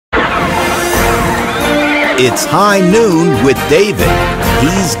It's High Noon with David.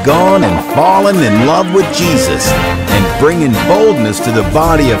 He's gone and fallen in love with Jesus and bringing boldness to the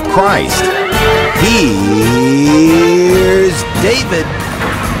body of Christ. Here's David.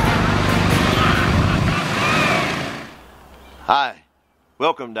 Hi,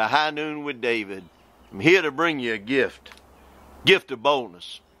 welcome to High Noon with David. I'm here to bring you a gift of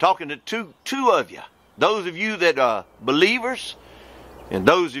boldness. Talking to two of you, those of you that are believers and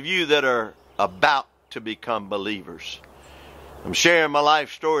those of you that are about to become believers. I'm sharing my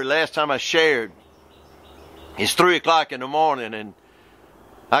life story. Last time I shared, it's 3 o'clock in the morning, and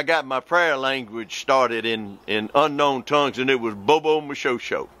I got my prayer language started in unknown tongues, and it was Bobo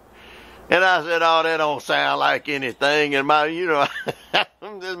Mashosho. And I said, oh, that don't sound like anything. And my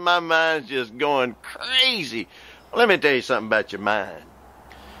mind's just going crazy. Well, let me tell you something about your mind.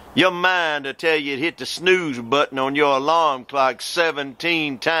 Your mind will tell you to hit the snooze button on your alarm clock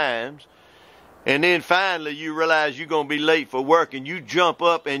 17 times. And then finally you realize you're going to be late for work, and you jump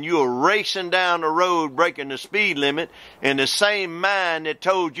up and you're racing down the road breaking the speed limit. And the same mind that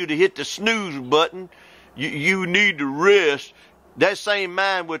told you to hit the snooze button, you need to rest, that same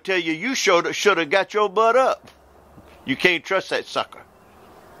mind will tell you you should have got your butt up. You can't trust that sucker.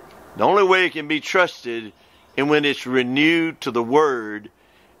 The only way it can be trusted is when it's renewed to the Word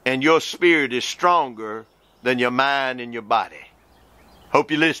and your spirit is stronger than your mind and your body. Hope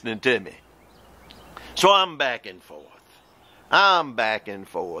you're listening to me. So I'm back and forth. I'm back and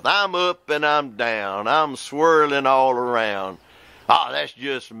forth. I'm up and I'm down. I'm swirling all around. Oh, that's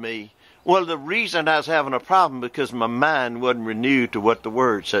just me. Well, the reason I was having a problem because my mind wasn't renewed to what the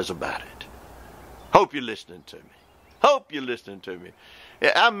Word says about it. Hope you're listening to me. Hope you're listening to me.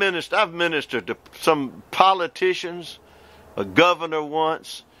 I've ministered to some politicians, a governor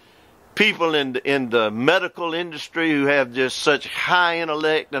once, people in the medical industry who have just such high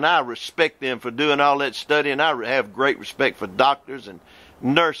intellect, and I respect them for doing all that study, and I have great respect for doctors and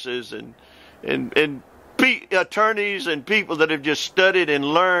nurses and attorneys and people that have just studied and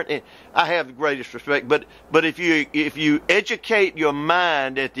learned. I have the greatest respect. But if you educate your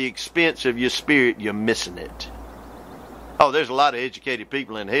mind at the expense of your spirit, you're missing it. Oh, there's a lot of educated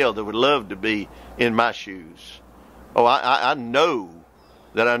people in hell that would love to be in my shoes. Oh, I know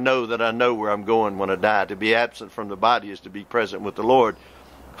that I know where I'm going when I die. To be absent from the body is to be present with the Lord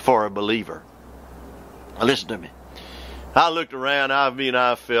for a believer. Now listen to me. I looked around,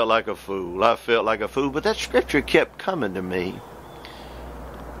 I felt like a fool. I felt like a fool, but that scripture kept coming to me.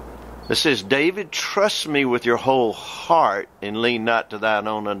 It says, David, trust me with your whole heart and lean not to thine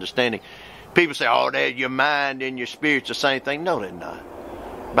own understanding. People say, oh, that your mind and your spirit's the same thing. No, they're not.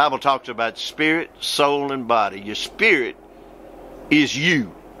 The Bible talks about spirit, soul, and body. Your spirit is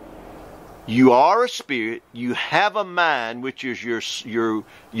you. You are a spirit. You have a mind, which is you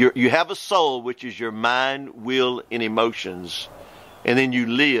have a soul, which is your mind, will, and emotions, and then you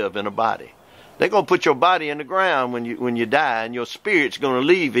live in a body. They're going to put your body in the ground when you die, and your spirit's going to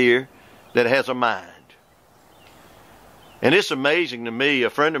leave here that has a mind. And it's amazing to me. A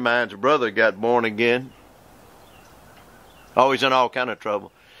friend of mine's brother got born again. Always in all kind of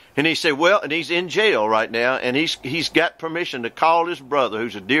trouble. And he said, well, and he's in jail right now, and he's got permission to call his brother,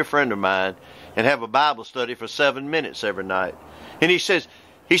 who's a dear friend of mine, and have a Bible study for 7 minutes every night. And he says,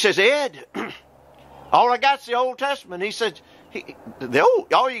 Ed, all I got's the Old Testament. He said,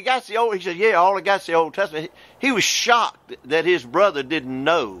 all you got's the Old. He said, yeah, all I got's the Old Testament. He was shocked that his brother didn't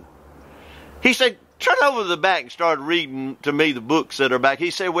know. He said, turn over to the back and start reading to me the books that are back.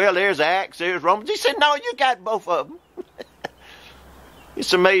 He said, well, there's Acts, there's Romans. He said, no, you got both of them.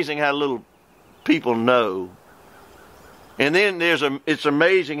 It's amazing how little people know. And then it's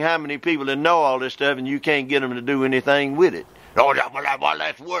amazing how many people that know all this stuff and you can't get them to do anything with it. Oh, well,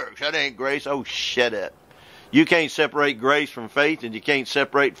 that's works. That ain't grace. Oh, shut up. You can't separate grace from faith, and you can't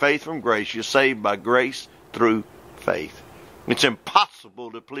separate faith from grace. You're saved by grace through faith. It's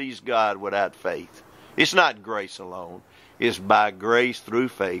impossible to please God without faith. It's not grace alone. It's by grace through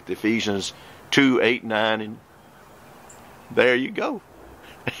faith. Ephesians 2:8-9, and there you go.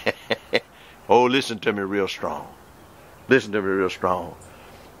 Oh, listen to me real strong. Listen to me real strong.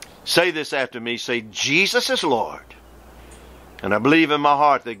 Say this after me. Say, Jesus is Lord. And I believe in my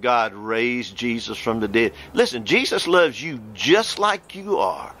heart that God raised Jesus from the dead. Listen, Jesus loves you just like you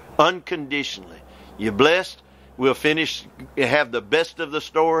are, unconditionally. You're blessed. We'll have the best of the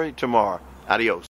story tomorrow. Adios.